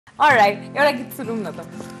all right एउटा गीत सुनौँ न त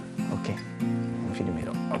ओके फेरि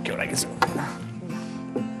मेरो ओके एउटा गीत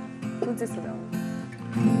कुन चाहिँ सुनाऊ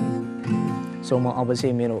सो म अब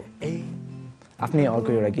चाहिँ मेरो आफ्नै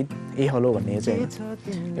अर्को एउटा गीत ए हेलो भन्ने चाहिँ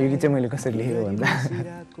यो गीत चाहिँ मैले कसरी लेखेको भन्दा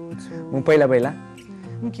म पहिला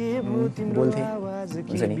बोल्थेँ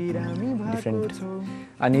हुन्छ नि डिफ्रेन्ट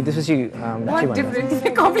अनि त्यसपछि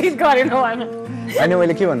अनि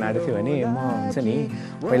मैले के भन्नु आँटेको थिएँ भने म हुन्छ नि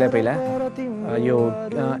पहिला यो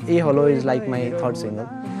ए hello is like my third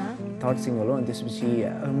single हो अनि त्यसपछि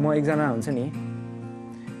म एकजना हुन्छ नि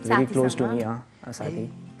भेरी क्लोज टु मी साथी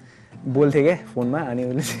बोल्थेँ क्या फोनमा अनि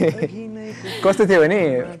उसले चाहिँ कस्तो थियो भने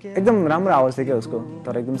एकदम राम्रो आवाज थियो क्या उसको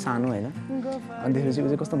तर एकदम सानो होइन अनि त्यसपछि ऊ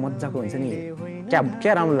चाहिँ कस्तो मजाको हुन्छ नि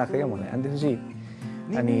क्या राम्रो लाग्थ्यो क्या मलाई अनि त्यसपछि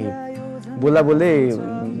अनि बोल्दै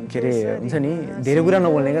के अरे हुन्छ नि धेरै कुरा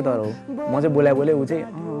नबोल्ने क्या तर म चाहिँ बोले ऊ चाहिँ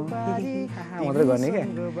मात्रै गर्ने क्या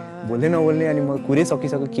बोल्दै नबोल्ने अनि म कुरै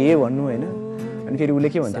सकिसक्यो के भन्नु होइन अनि फेरि उसले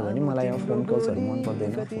के भन्थ्यो भने मलाई अब फोन कल्सहरू मन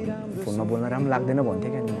पर्दैन फोनमा बोल्न राम्रो लाग्दैन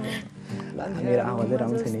भन्थ्यो क्या अनि मेरो आवाजै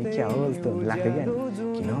राम्रो छैन क्या हो जस्तो लाग्थ्यो क्या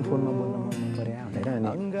किन फोनमा बोल्न मन पऱ्यो भनेर अनि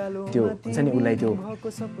त्यो हुन्छ नि उसलाई त्यो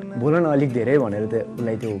बोल न अलिक धेरै भनेर त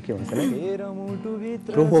उसलाई त्यो के भन्छ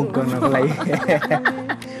प्रोभोक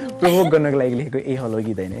गर्नको लागि लेखेको ए हेलो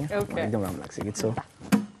गीत होइन एकदम राम्रो लाग्छ गीत सो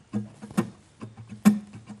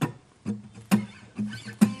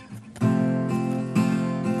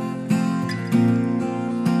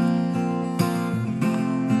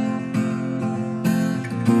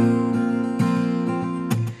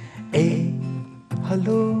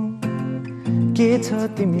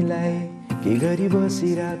तिमीलाई के गरी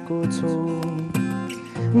बसिरहेको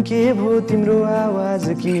छौ के भो तिम्रो आवाज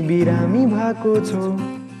कि बिरामी भएको छौ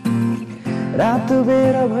रात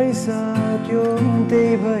बेर भइसक्यो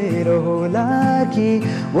त्यही भएर होला कि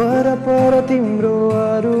वरपर तिम्रो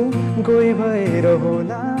अरू कोही भएर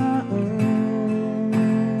होला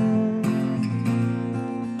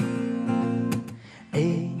ए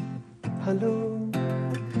हेलो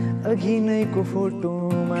अघि नैको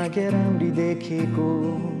फोटोमा के राम्री देखेको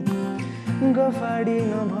गफाडी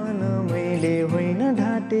नभन मैले होइन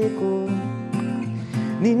ढाँटेको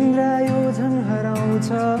निन्द्रा यो झन् हराउँछ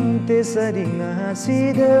त्यसरी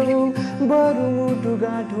नहाँसिदेऊ बरु मुटु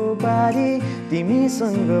गाँठो पारी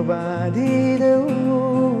तिमीसँग बाँधिदेऊ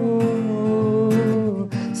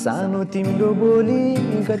सानो तिम्रो बोली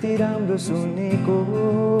कति राम्रो सुनेको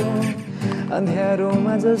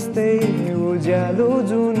अँध्यारोमा जस्तै उज्यालो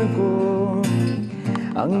जुनको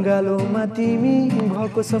अङ्गालोमा तिमी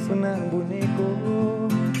भएको सपना बुनेको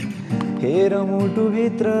हेर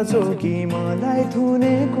मुटुभित्र चौकी मलाई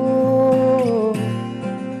थुनेको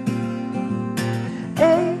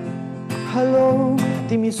ए हेलो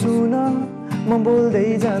तिमी सुन म बोल्दै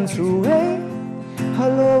जान्छु है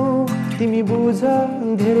हेलो तिमी बुझ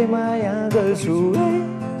धेरै माया गर्छु है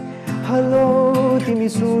हेलो तिमी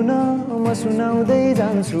सुन म सुनाउँदै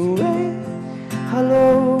जान्छु है हेलो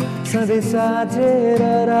सधैँ साझेर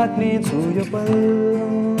राख्ने छु यो पल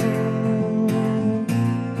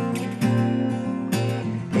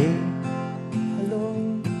ए हेलो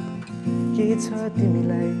के छ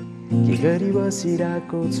तिमीलाई के गरी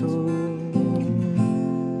बसिरहेको छौ